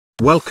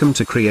Welcome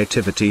to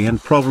Creativity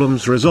and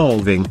Problems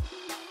Resolving.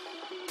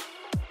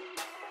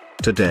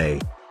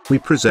 Today, we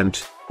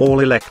present,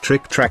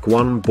 all-electric Track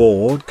 1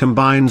 board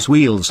combines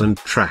wheels and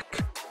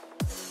track.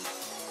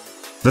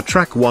 The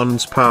Track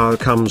 1's power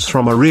comes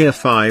from a rear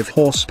 5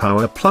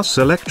 horsepower plus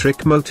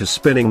electric motor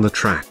spinning the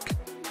track.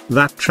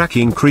 That track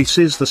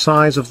increases the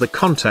size of the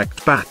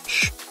contact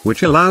patch,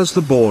 which allows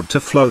the board to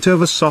float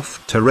over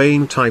soft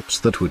terrain types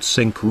that would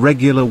sink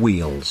regular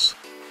wheels.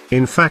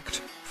 In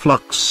fact,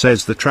 Flux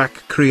says the track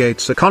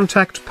creates a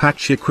contact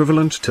patch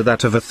equivalent to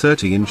that of a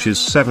 30 inches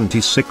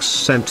 76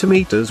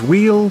 centimeters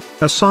wheel,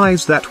 a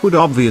size that would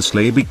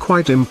obviously be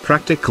quite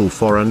impractical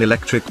for an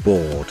electric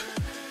board.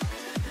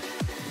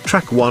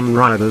 Track 1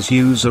 riders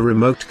use a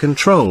remote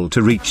control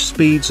to reach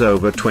speeds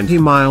over 20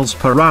 miles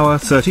per hour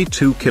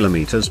 32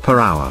 kilometers per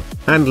hour,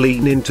 and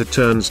lean into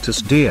turns to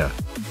steer.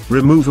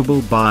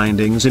 Removable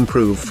bindings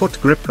improve foot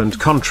grip and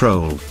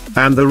control,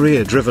 and the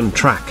rear-driven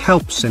track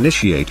helps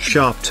initiate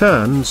sharp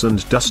turns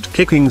and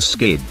dust-kicking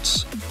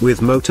skids,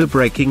 with motor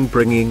braking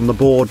bringing the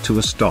board to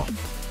a stop.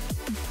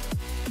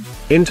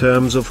 In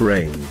terms of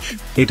range,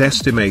 it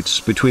estimates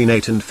between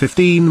 8 and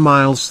 15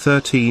 miles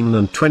 13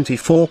 and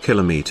 24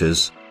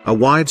 kilometers, a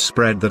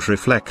widespread that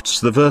reflects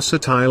the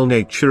versatile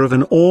nature of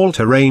an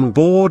all-terrain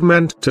board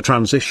meant to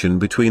transition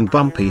between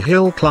bumpy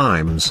hill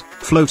climbs,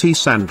 floaty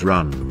sand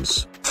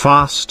runs,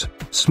 fast,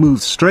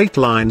 smooth straight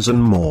lines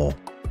and more.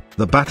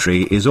 The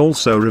battery is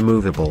also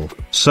removable,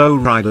 so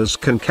riders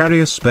can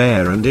carry a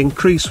spare and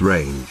increase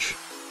range.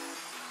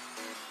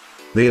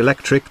 The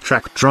electric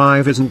track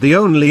drive isn't the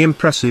only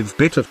impressive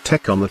bit of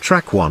tech on the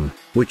Track 1,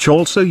 which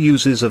also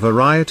uses a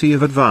variety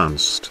of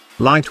advanced,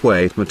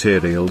 lightweight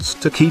materials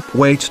to keep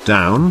weight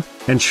down,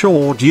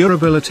 ensure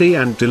durability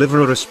and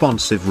deliver a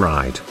responsive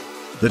ride.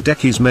 The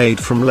deck is made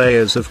from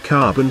layers of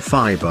carbon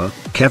fiber,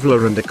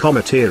 Kevlar and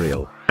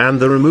eco-material, and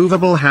the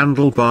removable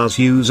handlebars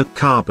use a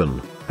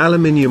carbon,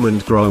 aluminium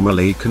and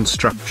chromoly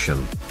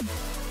construction.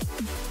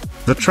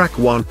 The Track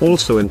 1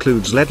 also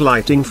includes LED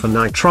lighting for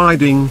night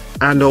riding,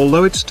 and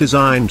although it's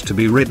designed to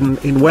be ridden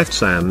in wet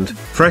sand,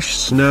 fresh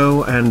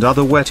snow and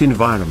other wet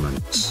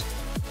environments.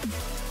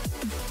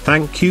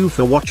 Thank you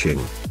for watching.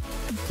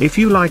 If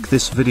you like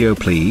this video,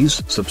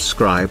 please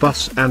subscribe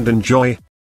us and enjoy.